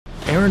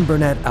Aaron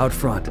Burnett Out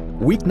Front,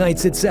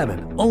 weeknights at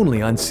 7,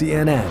 only on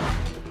CNN.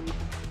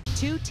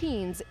 Two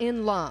teens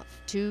in love,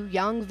 two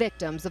young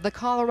victims of the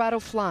Colorado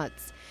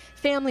floods.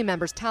 Family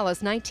members tell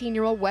us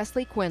 19-year-old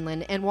Wesley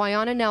Quinlan and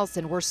Wyanna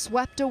Nelson were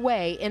swept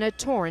away in a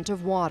torrent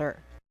of water.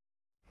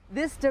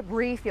 This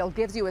debris field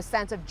gives you a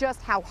sense of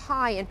just how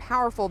high and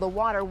powerful the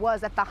water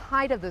was at the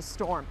height of the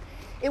storm.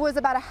 It was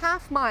about a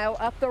half-mile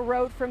up the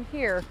road from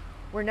here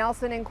where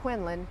Nelson and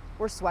Quinlan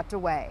were swept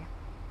away.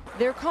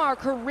 Their car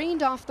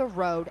careened off the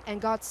road and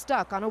got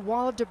stuck on a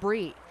wall of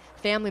debris.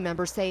 Family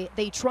members say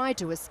they tried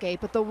to escape,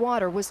 but the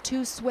water was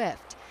too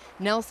swift.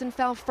 Nelson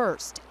fell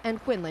first,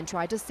 and Quinlan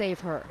tried to save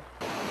her.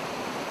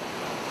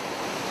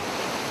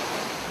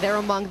 They're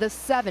among the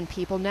 7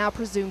 people now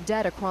presumed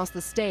dead across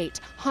the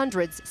state.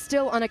 Hundreds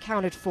still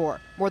unaccounted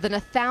for. More than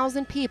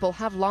 1,000 people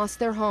have lost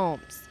their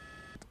homes.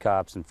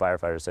 Cops and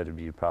firefighters said it'd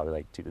be probably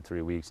like 2 to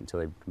 3 weeks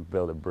until they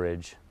build a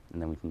bridge,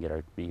 and then we can get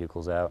our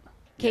vehicles out.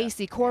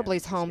 Casey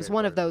Corbley's home's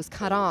one of those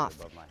cut off.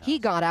 He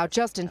got out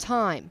just in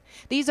time.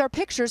 These are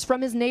pictures from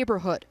his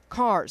neighborhood,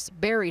 cars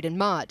buried in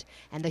mud,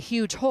 and the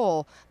huge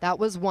hole that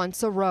was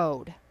once a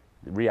road.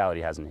 The reality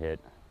hasn't hit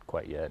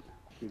quite yet.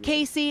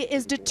 Casey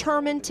is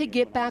determined to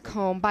get back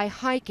home by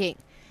hiking,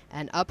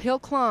 an uphill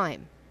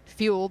climb,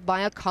 fueled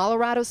by a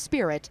Colorado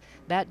spirit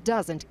that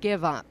doesn't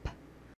give up.